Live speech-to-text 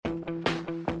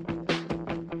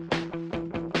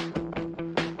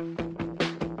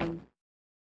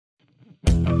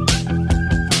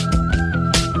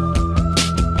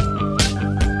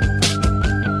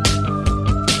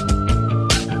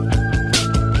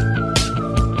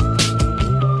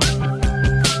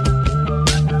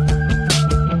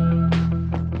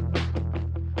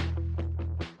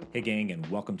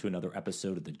welcome to another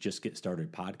episode of the Just Get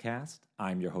Started podcast.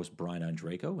 I'm your host, Brian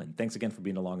Andreyko, and thanks again for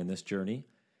being along in this journey.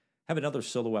 I have another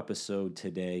solo episode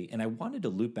today, and I wanted to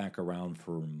loop back around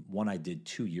from one I did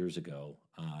 2 years ago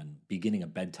on beginning a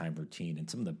bedtime routine and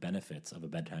some of the benefits of a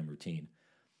bedtime routine.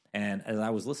 And as I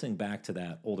was listening back to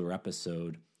that older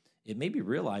episode, it made me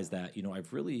realize that,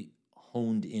 I've really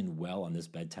honed in well on this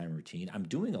bedtime routine. I'm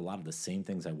doing a lot of the same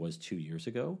things I was 2 years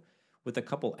ago with a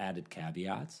couple added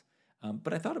caveats.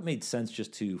 But I thought it made sense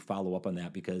just to follow up on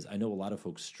that because I know a lot of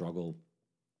folks struggle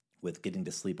with getting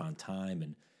to sleep on time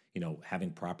and, having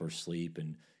proper sleep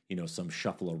and, some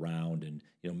shuffle around and,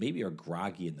 maybe are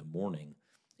groggy in the morning.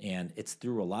 And it's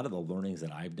through a lot of the learnings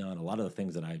that I've done, a lot of the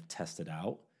things that I've tested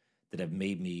out that have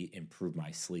made me improve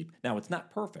my sleep. Now, it's not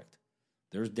perfect.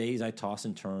 There's days I toss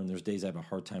and turn. There's days I have a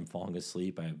hard time falling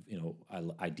asleep. I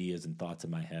have, ideas and thoughts in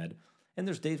my head. And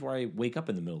there's days where I wake up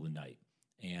in the middle of the night.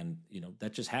 And,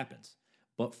 that just happens.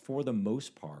 But for the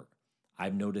most part,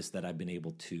 I've noticed that I've been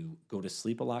able to go to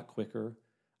sleep a lot quicker.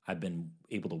 I've been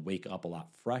able to wake up a lot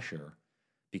fresher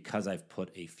because I've put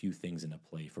a few things into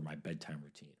play for my bedtime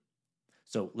routine.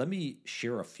 So let me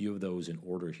share a few of those in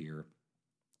order here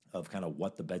of kind of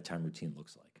what the bedtime routine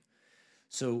looks like.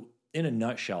 So in a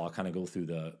nutshell, I'll kind of go through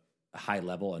the high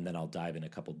level and then I'll dive in a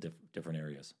couple different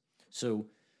areas. So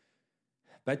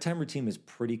bedtime routine is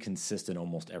pretty consistent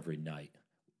almost every night.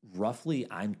 Roughly,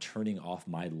 I'm turning off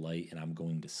my light and I'm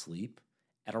going to sleep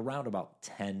at around about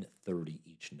 10:30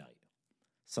 each night.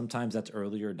 Sometimes that's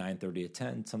earlier, 9:30 at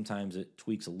 10. Sometimes it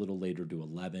tweaks a little later to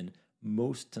 11.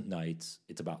 Most nights,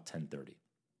 it's about 10:30.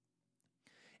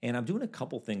 And I'm doing a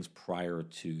couple things prior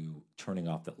to turning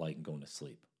off that light and going to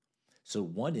sleep. So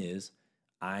one is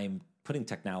I'm putting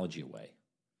technology away.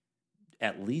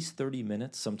 At least 30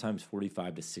 minutes, sometimes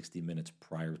 45 to 60 minutes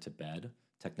prior to bed,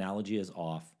 technology is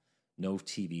off. No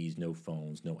TVs, no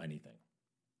phones, no anything.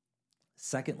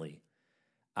 Secondly,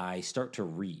 I start to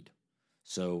read.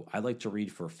 So I like to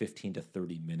read for 15 to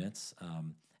 30 minutes.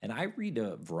 And I read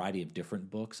a variety of different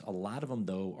books. A lot of them,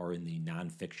 though, are in the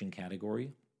nonfiction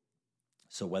category.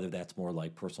 So whether that's more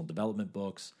like personal development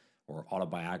books or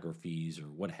autobiographies or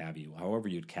what have you, however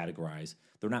you'd categorize,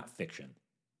 they're not fiction.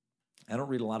 I don't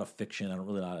read a lot of fiction. I don't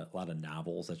read a lot of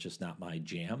novels. That's just not my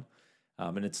jam.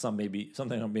 And it's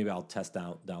something maybe I'll test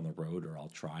out down the road or I'll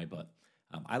try. But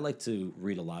I like to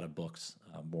read a lot of books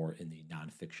more in the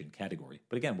nonfiction category.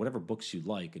 But again, whatever books you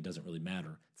like, it doesn't really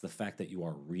matter. It's the fact that you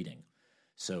are reading.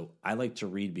 So I like to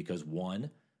read because, one,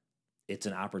 it's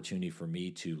an opportunity for me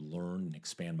to learn and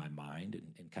expand my mind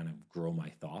and kind of grow my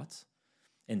thoughts.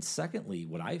 And secondly,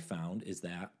 what I found is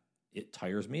that it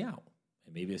tires me out.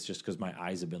 And maybe it's just because my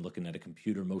eyes have been looking at a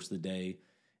computer most of the day.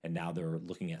 And now they're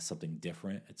looking at something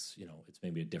different. It's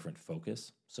maybe a different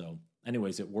focus. So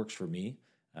anyways, it works for me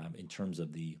in terms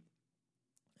of the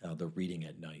reading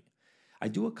at night. I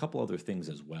do a couple other things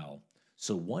as well.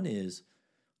 So one is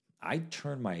I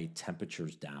turn my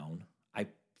temperatures down. I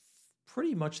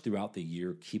pretty much throughout the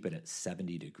year keep it at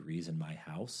 70 degrees in my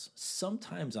house.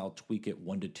 Sometimes I'll tweak it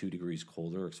 1 to 2 degrees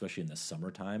colder, especially in the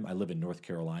summertime. I live in North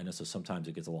Carolina, so sometimes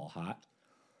it gets a little hot.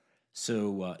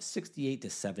 So 68 to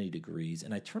 70 degrees,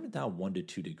 and I turn it down 1 to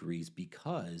 2 degrees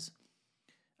because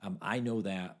I know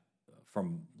that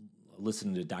from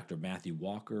listening to Dr. Matthew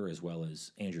Walker as well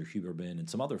as Andrew Huberman and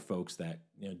some other folks that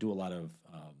do a lot of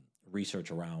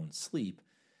research around sleep,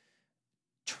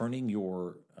 turning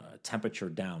your temperature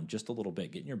down just a little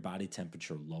bit, getting your body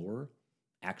temperature lower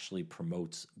actually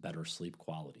promotes better sleep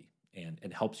quality and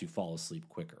it helps you fall asleep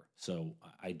quicker. So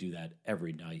I do that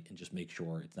every night and just make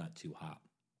sure it's not too hot.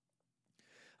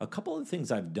 A couple of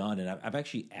things I've done, and I've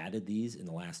actually added these in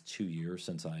the last 2 years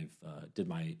since I've did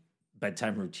my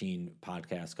bedtime routine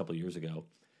podcast a couple of years ago.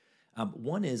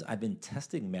 One is I've been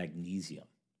testing magnesium.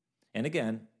 And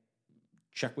again,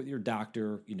 check with your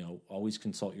doctor, always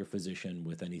consult your physician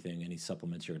with any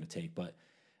supplements you're going to take. But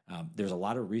there's a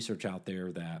lot of research out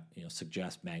there that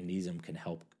suggests magnesium can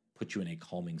help put you in a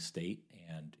calming state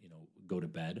and go to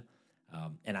bed.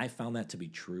 And I found that to be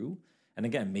true. And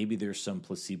again, maybe there's some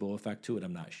placebo effect to it.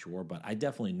 I'm not sure, but I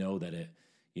definitely know that it,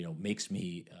 makes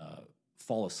me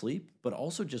fall asleep, but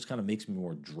also just kind of makes me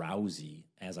more drowsy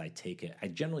as I take it. I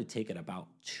generally take it about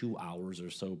 2 hours or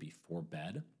so before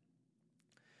bed.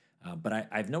 But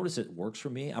I've noticed it works for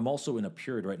me. I'm also in a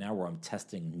period right now where I'm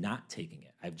testing not taking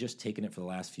it. I've just taken it for the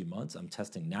last few months. I'm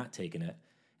testing not taking it,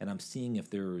 and I'm seeing if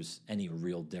there's any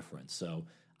real difference. So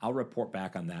I'll report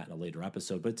back on that in a later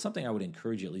episode, but it's something I would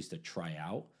encourage you at least to try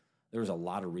out. There's a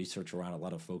lot of research around a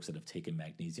lot of folks that have taken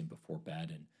magnesium before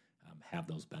bed and have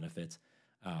those benefits.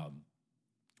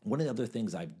 One of the other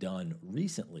things I've done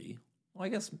recently, well, I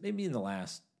guess maybe in the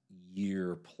last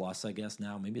year plus, I guess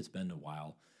now, maybe it's been a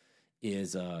while,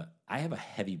 is I have a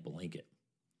heavy blanket.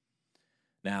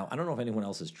 Now, I don't know if anyone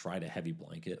else has tried a heavy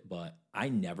blanket, but I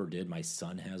never did. My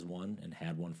son has one and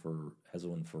has one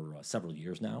for several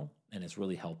years now, and it's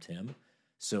really helped him.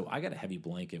 So I got a heavy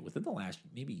blanket within the last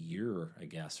maybe year, I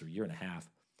guess, or year and a half.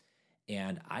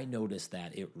 And I noticed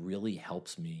that it really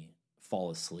helps me fall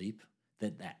asleep.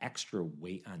 That extra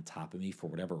weight on top of me for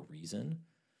whatever reason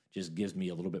just gives me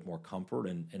a little bit more comfort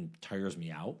and tires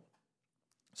me out.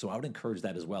 So I would encourage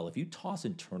that as well. If you toss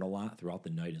and turn a lot throughout the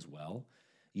night as well,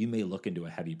 you may look into a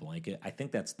heavy blanket. I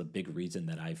think that's the big reason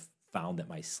that I've found that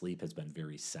my sleep has been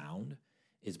very sound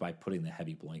is by putting the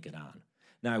heavy blanket on.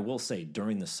 Now, I will say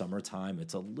during the summertime,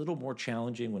 it's a little more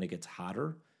challenging when it gets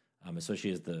hotter,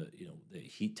 especially as the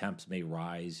heat temps may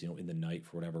rise in the night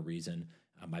for whatever reason.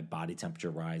 My body temperature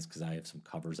rise because I have some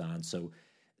covers on. So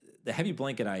the heavy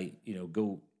blanket I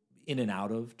go in and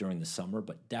out of during the summer,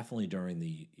 but definitely during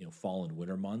the fall and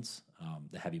winter months,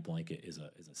 the heavy blanket is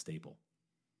a staple.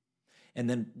 And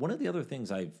then one of the other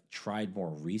things I've tried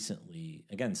more recently,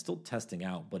 again, still testing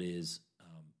out, but is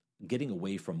getting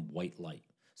away from white light.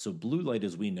 So blue light,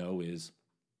 as we know, is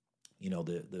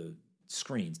the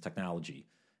screens, technology,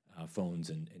 phones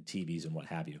and TVs and what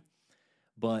have you.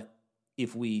 But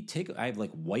if we I have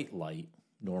like white light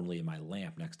normally in my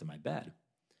lamp next to my bed.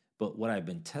 But what I've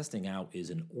been testing out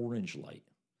is an orange light.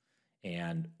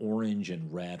 And orange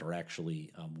and red are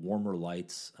actually warmer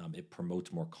lights. It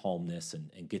promotes more calmness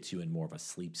and gets you in more of a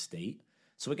sleep state.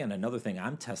 So again, another thing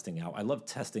I'm testing out. I love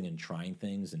testing and trying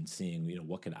things and seeing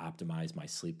what could optimize my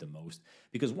sleep the most.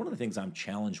 Because one of the things I'm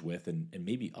challenged with, and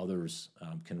maybe others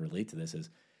can relate to this, is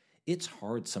it's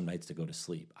hard some nights to go to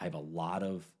sleep. I have a lot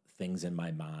of things in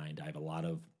my mind. I have a lot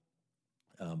of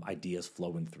ideas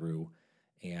flowing through,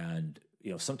 and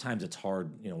sometimes it's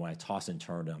hard. When I toss and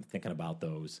turn and I'm thinking about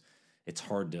those, it's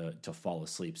hard to fall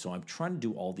asleep. So I'm trying to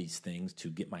do all these things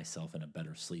to get myself in a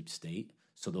better sleep state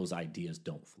so those ideas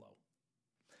don't flow.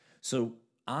 So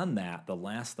on that, the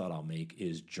last thought I'll make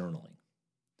is journaling.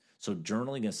 So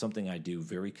journaling is something I do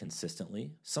very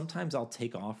consistently. Sometimes I'll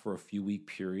take off for a few week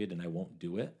period and I won't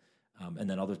do it. And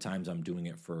then other times I'm doing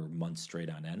it for months straight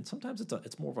on end. Sometimes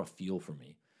it's more of a feel for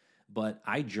me. But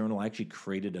I journal. I actually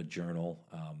created a journal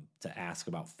to ask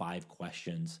about 5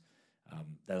 questions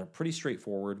that are pretty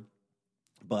straightforward.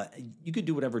 But you could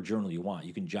do whatever journal you want.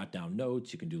 You can jot down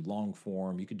notes. You can do long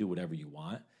form. You can do whatever you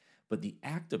want. But the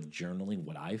act of journaling,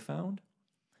 what I found,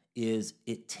 is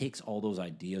it takes all those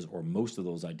ideas, or most of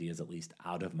those ideas at least,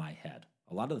 out of my head.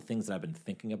 A lot of the things that I've been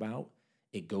thinking about,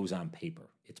 it goes on paper.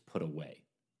 It's put away.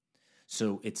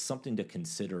 So it's something to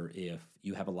consider if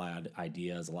you have a lot of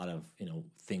ideas, a lot of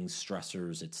things,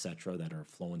 stressors, etc., that are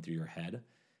flowing through your head.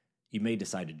 You may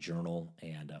decide to journal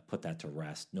and put that to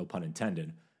rest, no pun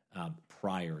intended,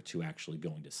 prior to actually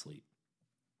going to sleep.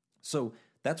 So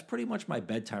that's pretty much my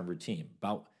bedtime routine.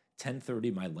 About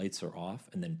 10:30, my lights are off,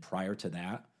 and then prior to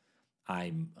that,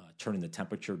 I'm turning the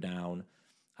temperature down.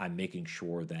 I'm making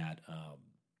sure that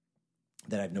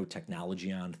I have no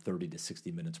technology on 30 to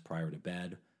 60 minutes prior to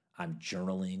bed. I'm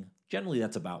journaling. Generally,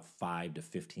 that's about 5 to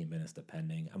 15 minutes,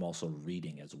 depending. I'm also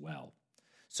reading as well.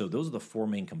 So those are the 4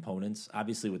 main components.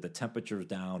 Obviously, with the temperatures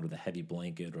down, or the heavy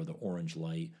blanket, or the orange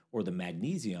light, or the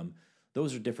magnesium,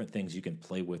 those are different things you can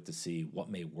play with to see what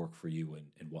may work for you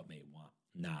and what may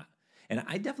not. And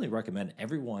I definitely recommend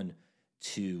everyone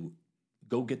to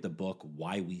go get the book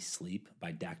Why We Sleep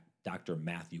by Dr.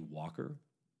 Matthew Walker.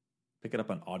 Pick it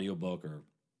up on audiobook or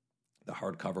the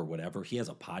hardcover, whatever. He has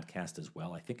a podcast as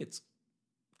well. I think it's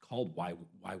called Why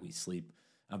We Sleep.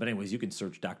 But anyways, you can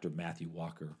search Dr. Matthew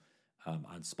Walker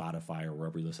on Spotify or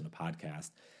wherever you listen to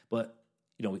podcasts. But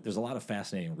there's a lot of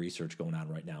fascinating research going on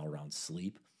right now around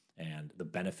sleep and the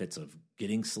benefits of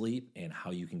getting sleep and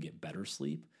how you can get better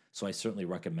sleep. So I certainly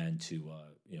recommend to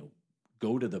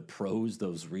go to the pros,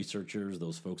 those researchers,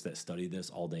 those folks that study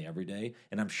this all day, every day.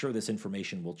 And I'm sure this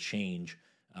information will change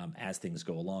as things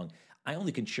go along. I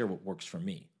only can share what works for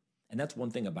me. And that's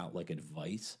one thing about like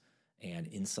advice and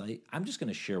insight. I'm just going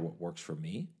to share what works for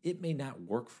me. It may not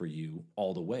work for you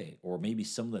all the way, or maybe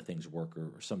some of the things work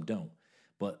or some don't.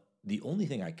 But the only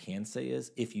thing I can say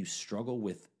is if you struggle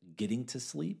with getting to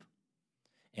sleep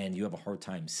and you have a hard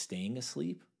time staying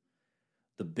asleep,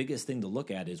 the biggest thing to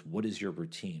look at is what is your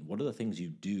routine? What are the things you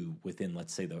do within,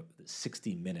 let's say, the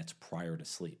 60 minutes prior to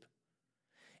sleep?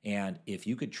 And if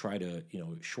you could try to,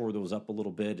 shore those up a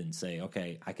little bit and say,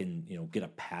 okay, I can, get a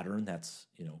pattern that's,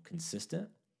 consistent,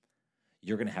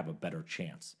 you're going to have a better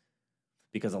chance.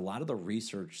 Because a lot of the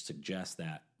research suggests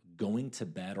that going to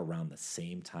bed around the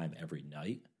same time every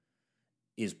night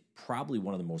is probably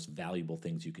one of the most valuable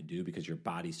things you can do because your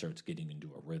body starts getting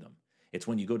into a rhythm. It's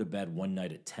when you go to bed one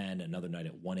night at 10, another night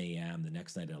at 1 a.m., the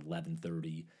next night at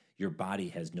 11:30, your body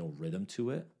has no rhythm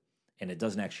to it, and it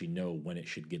doesn't actually know when it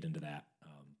should get into that,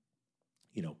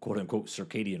 quote unquote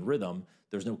circadian rhythm.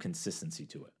 There's no consistency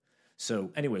to it.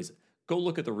 So anyways, go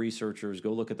look at the researchers,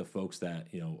 go look at the folks that,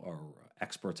 are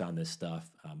experts on this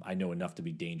stuff. I know enough to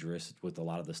be dangerous with a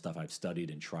lot of the stuff I've studied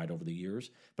and tried over the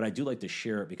years, but I do like to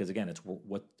share it because, again, it's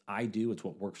what I do. It's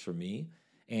what works for me.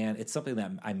 And it's something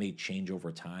that I may change over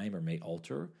time or may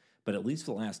alter, but at least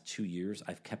for the last 2 years,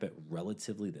 I've kept it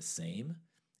relatively the same,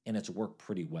 and it's worked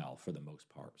pretty well for the most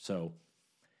part. So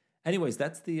anyways,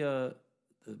 that's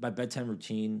my bedtime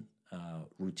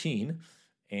routine,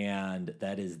 and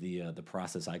that is the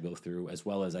process I go through, as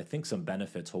well as I think some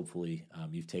benefits, hopefully,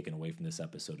 you've taken away from this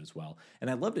episode as well. And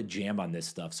I'd love to jam on this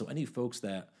stuff. So any folks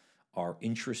that are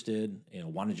interested,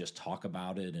 want to just talk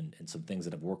about it and some things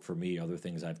that have worked for me, other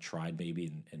things I've tried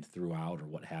maybe and threw out or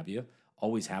what have you,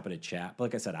 always happy to chat. But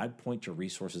like I said, I'd point to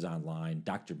resources online.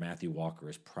 Dr. Matthew Walker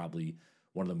is probably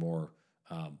one of the more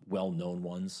well-known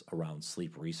ones around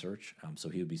sleep research. So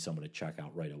he would be someone to check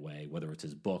out right away, whether it's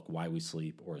his book, Why We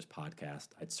Sleep, or his podcast.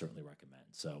 I'd certainly recommend.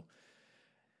 So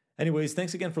anyways,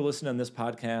 thanks again for listening on this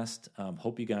podcast.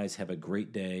 Hope you guys have a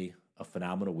great day, a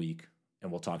phenomenal week,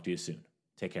 and we'll talk to you soon.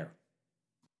 Take care.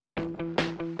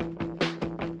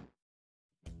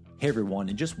 Hey everyone,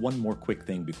 and just one more quick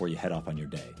thing before you head off on your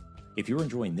day. If you're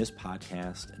enjoying this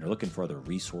podcast and are looking for other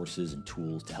resources and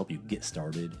tools to help you get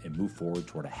started and move forward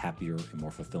toward a happier and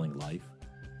more fulfilling life,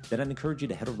 then I'd encourage you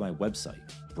to head over to my website,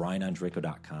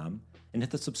 brianondraco.com, and hit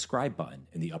the subscribe button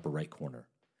in the upper right corner.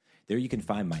 There you can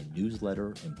find my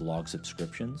newsletter and blog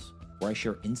subscriptions, where I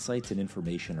share insights and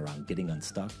information around getting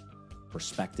unstuck,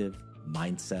 perspective,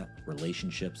 mindset,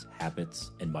 relationships,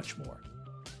 habits, and much more.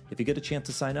 If you get a chance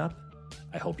to sign up,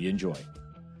 I hope you enjoy.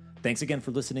 Thanks again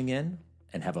for listening in,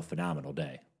 and have a phenomenal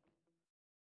day.